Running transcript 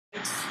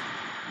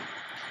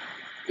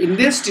In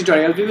this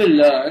tutorial, we will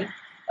learn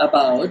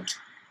about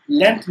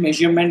length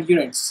measurement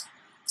units.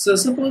 So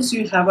suppose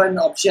you have an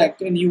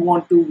object and you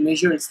want to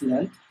measure its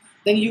length,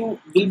 then you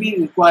will be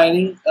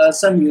requiring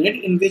some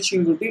unit in which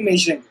you will be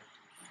measuring it.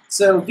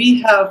 So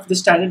we have the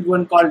standard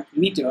one called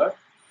meter,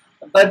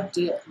 but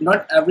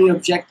not every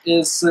object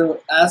is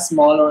as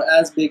small or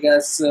as big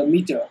as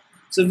meter.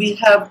 So we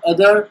have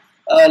other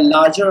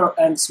larger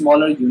and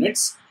smaller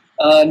units,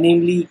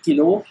 namely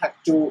kilo,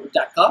 hecto,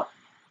 deca.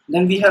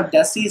 Then we have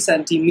deci,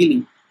 centi,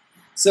 mili.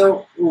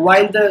 So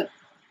while the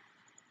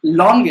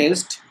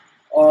longest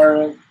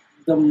or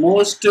the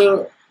most,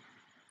 the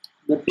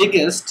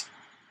biggest,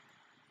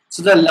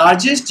 so the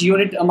largest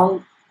unit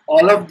among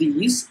all of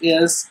these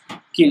is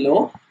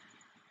kilo,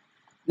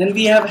 then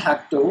we have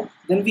hecto,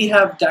 then we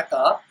have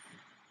deca,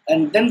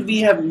 and then we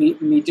have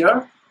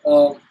meter,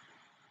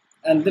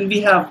 and then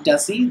we have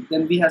deci,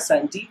 then we have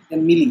centi,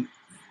 then mili.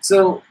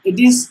 So it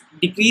is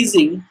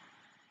decreasing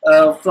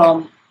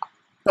from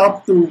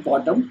top to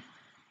bottom.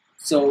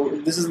 So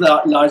this is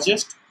the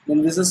largest,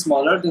 then this is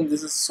smaller, then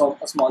this is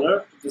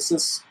smaller, this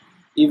is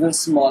even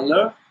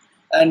smaller,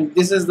 and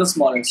this is the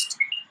smallest.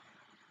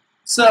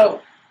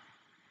 So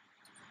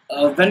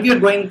when we are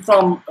going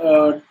from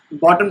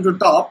bottom to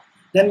top,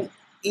 then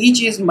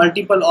each is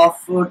multiple of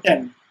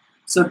 10.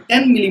 So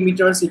 10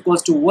 millimeters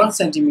equals to 1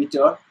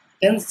 centimeter,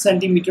 10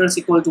 centimeters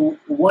equal to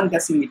 1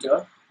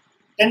 decimeter,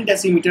 10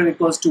 decimeter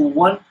equals to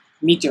 1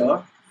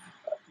 meter,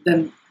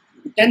 then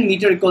 10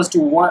 meter equals to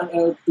 1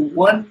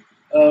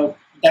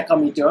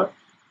 decameter,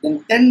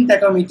 then 10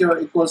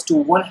 decameter equals to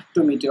 1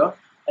 hectometer,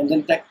 and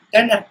then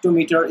 10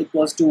 hectometer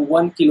equals to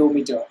 1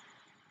 kilometer.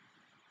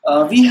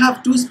 We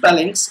have two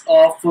spellings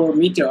of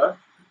meter.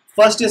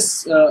 First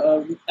is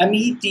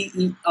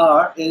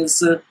METER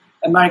is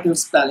American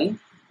spelling,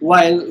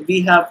 while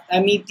we have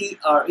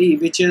METRE,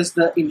 which is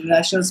the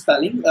international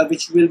spelling,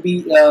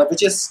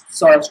 which is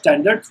sort of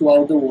standard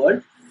throughout the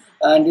world,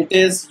 and it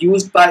is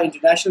used by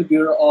International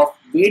Bureau of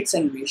Weights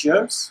and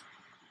Measures.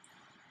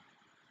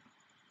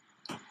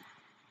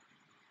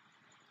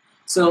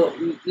 So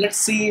let's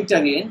see it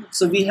again.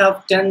 So we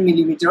have 10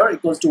 millimeter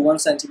equals to 1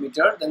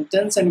 centimeter, then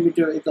 10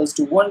 centimeter equals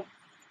to 1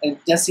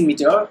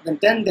 decimeter, then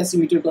 10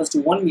 decimeter equals to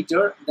 1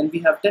 meter, then we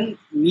have 10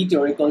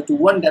 meter equals to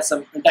 1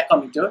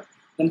 decameter,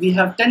 then we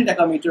have 10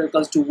 decameter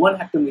equals to 1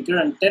 hectometer,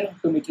 and 10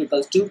 hectometer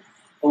equals to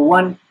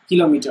 1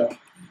 kilometer.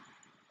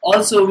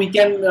 Also we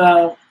can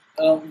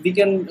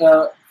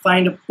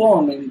find a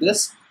poem in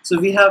this. So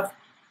we have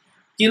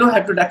kilo,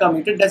 hecto,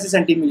 decameter, deci,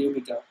 centi,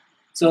 millimeter.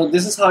 So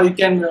this is how you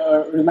can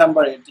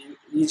remember it.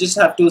 You just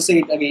have to say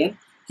it again.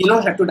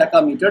 Kilo, hecto,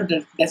 decameter,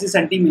 deci,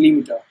 centi,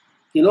 millimeter.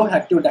 Kilo,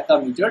 hecto,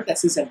 decameter,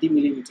 deci, centi,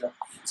 millimeter.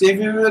 So if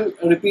you will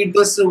repeat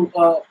this,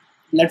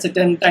 let's say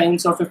 10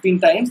 times or 15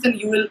 times, then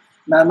you will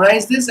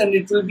memorize this, and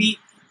it will be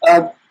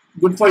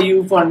good for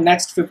you for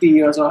next 50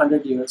 years or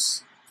 100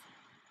 years.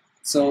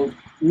 So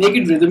make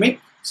it rhythmic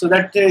so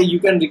that you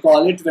can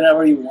recall it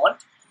whenever you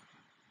want.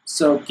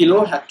 So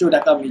kilo, hecto,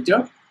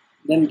 decameter,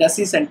 then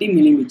deci, centi,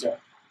 millimeter.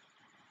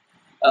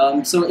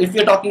 So if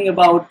you're talking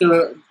about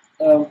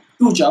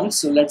two jumps,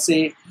 so let's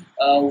say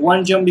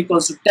one jump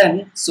equals to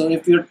 10. So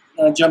if you're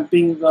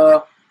jumping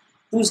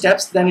 2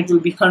 steps, then it will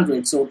be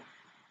 100. So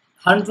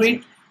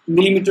 100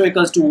 millimeter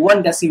equals to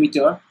 1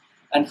 decimeter,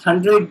 and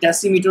 100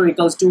 decimeter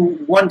equals to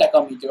 1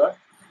 decameter.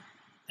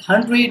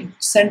 100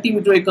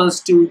 centimeter equals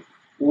to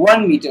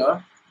 1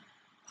 meter.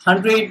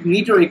 100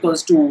 meter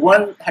equals to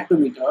 1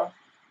 hectometer.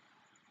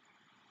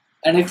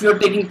 And if you're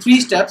taking 3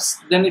 steps,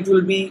 then it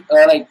will be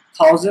like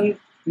 1000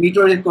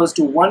 meter equals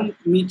to 1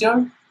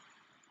 meter,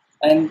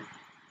 and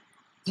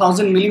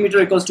 1000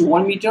 millimeter equals to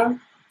 1 meter,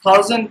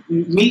 1000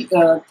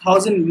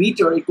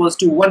 meter equals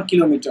to 1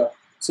 kilometer.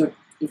 So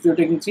if you're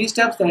taking 3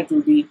 steps, then it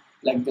will be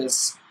like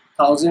this: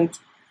 1000.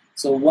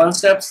 So 1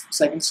 step,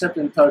 2nd step,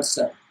 and 3rd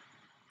step.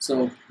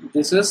 So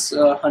this is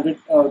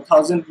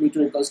 1000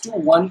 meter equals to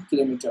 1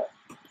 kilometer.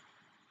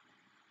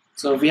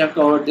 So we have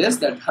covered this,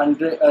 that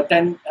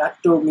 10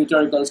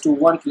 hectometer equals to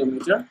 1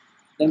 kilometer.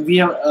 Then we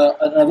have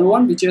another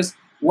one, which is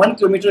 1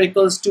 kilometer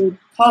equals to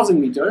 1000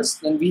 meters.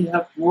 Then we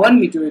have 1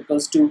 meter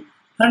equals to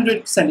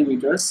 100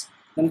 centimeters.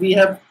 Then we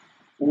have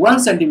 1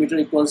 centimeter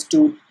equals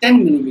to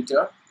 10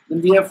 millimeter.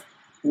 Then we have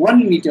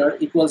 1 meter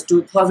equals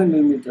to 1000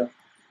 millimeter.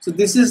 So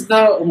this is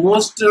the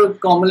most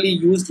commonly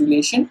used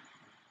relation.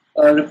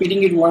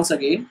 Repeating it once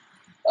again,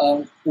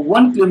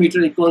 1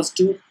 kilometer equals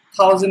to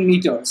 1000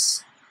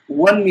 meters.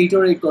 1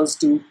 meter equals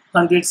to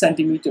 100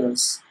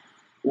 centimeters.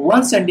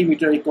 1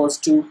 centimeter equals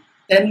to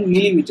 10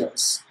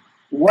 millimeters.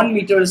 1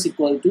 meter is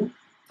equal to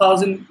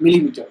 1000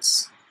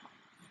 millimeters.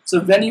 So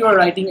when you are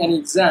writing an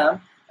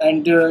exam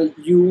and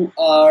you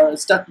are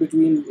stuck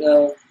between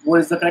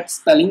what is the correct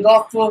spelling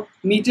of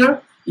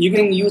meter, you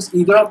can use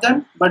either of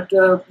them, but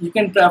you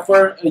can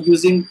prefer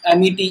using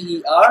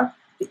METER,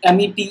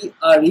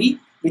 METRE,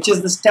 which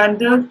is the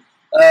standard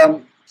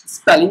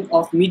spelling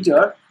of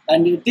meter,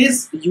 and it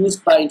is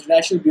used by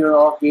International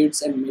Bureau of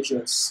Weights and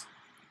Measures.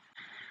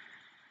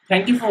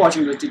 Thank you for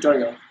watching the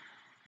tutorial.